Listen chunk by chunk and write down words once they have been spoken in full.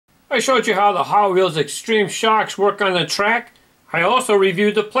I showed you how the Hot Wheels Extreme Shoxx work on the track. I also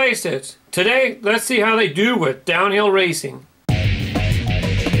reviewed the playsets. Today, let's see how they do with downhill racing.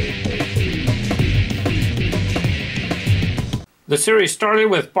 The series started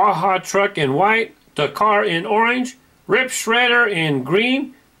with Baja Truck in white, Dakar in orange, Rip Shredder in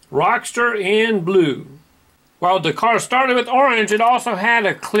green, Rockster in blue. While Dakar started with orange, it also had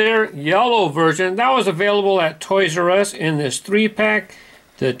a clear yellow version that was available at Toys R Us in this 3-pack.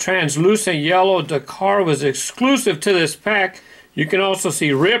 The translucent yellow Dakar was exclusive to this pack. You can also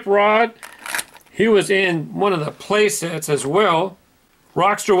see Rip Rod. He was in one of the play sets as well.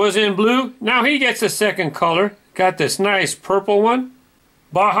 Rockster was in blue. Now he gets a second color. Got this nice purple one.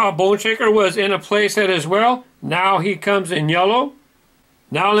 Baja Bone was in a play set as well. Now he comes in yellow.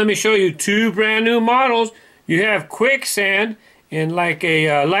 Now let me show you two brand new models. You have Quicksand in like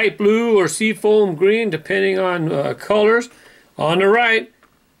a light blue or seafoam green, depending on colors. On the right,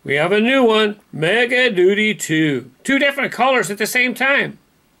 we have a new one, Mega Duty 2. Two different colors at the same time.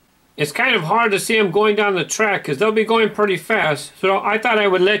 It's kind of hard to see them going down the track because they'll be going pretty fast. So I thought I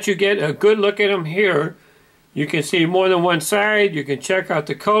would let you get a good look at them here. You can see more than one side. You can check out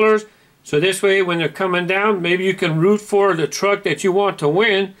the colors. So this way, when they're coming down, maybe you can root for the truck that you want to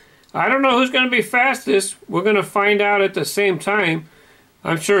win. I don't know who's going to be fastest. We're going to find out at the same time.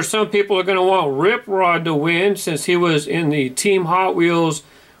 I'm sure some people are going to want Rip Rod to win since he was in the Team Hot Wheels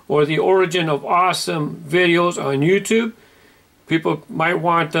or the Origin of Awesome videos on YouTube. People might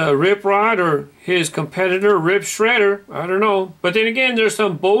want Rip Rod or his competitor Rip Shredder. I don't know. But then again, there's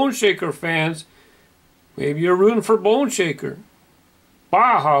some Bone Shaker fans. Maybe you're rooting for Bone Shaker.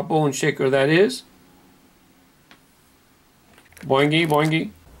 Baja Bone Shaker, that is. Boingy,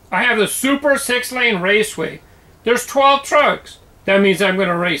 boingy. I have the Super 6-lane Raceway. There's 12 trucks. That means I'm going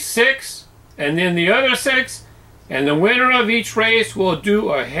to race 6, and then the other 6, and the winner of each race will do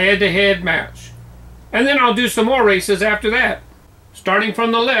a head-to-head match. And then I'll do some more races after that. Starting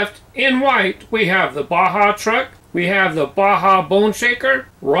from the left, in white, we have the Baja Truck, we have the Baja Bone Shaker,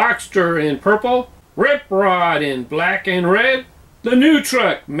 Rockster in purple, Rip Rod in black and red, the new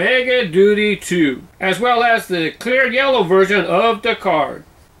truck, Mega Duty 2, as well as the clear yellow version of Dakar.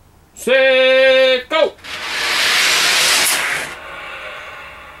 Set, go!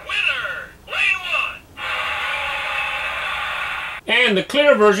 And the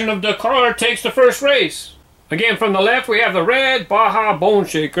clear version of Dakar takes the first race. Again, from the left, we have the red Baja Bone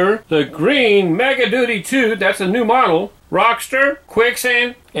Shaker, the green Mega Duty 2, that's a new model, Rockster,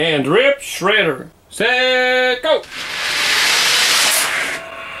 Quicksand, and Rip Shredder. Set, go!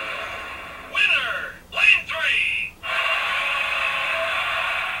 Winner, lane 3!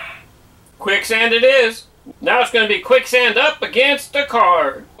 Quicksand it is. Now it's going to be Quicksand up against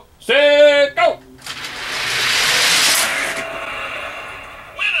Dakar. Set, go!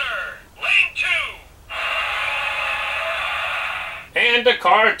 And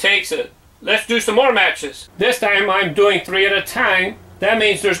Dakar takes it. Let's do some more matches. This time I'm doing 3 at a time. That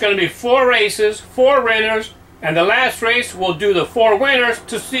means there's going to be 4 races, 4 winners, and the last race we'll do the 4 winners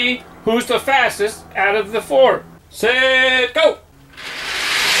to see who's the fastest out of the 4. Set, go!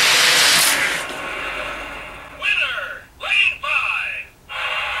 Winner, lane 5.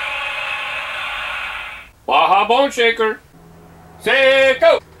 Baja Bone Shaker. Set,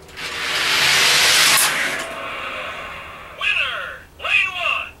 go!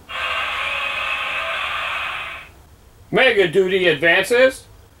 Mega Duty advances.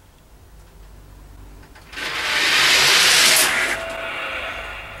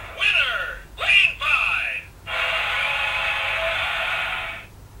 Winner, lane 5.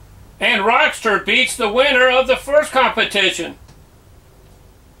 And Rockster beats the winner of the first competition.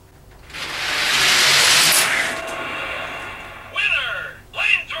 Winner,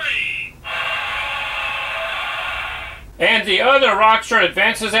 lane 3. And the other Rockster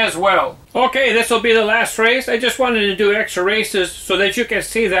advances as well. Okay, this will be the last race. I just wanted to do extra races so that you can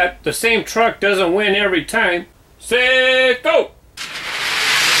see that the same truck doesn't win every time. Set, go!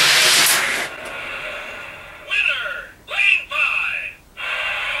 Winner, lane 5.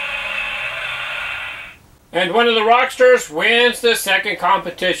 And one of the Rocksters wins the second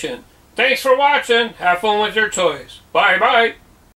competition. Thanks for watching. Have fun with your toys. Bye-bye.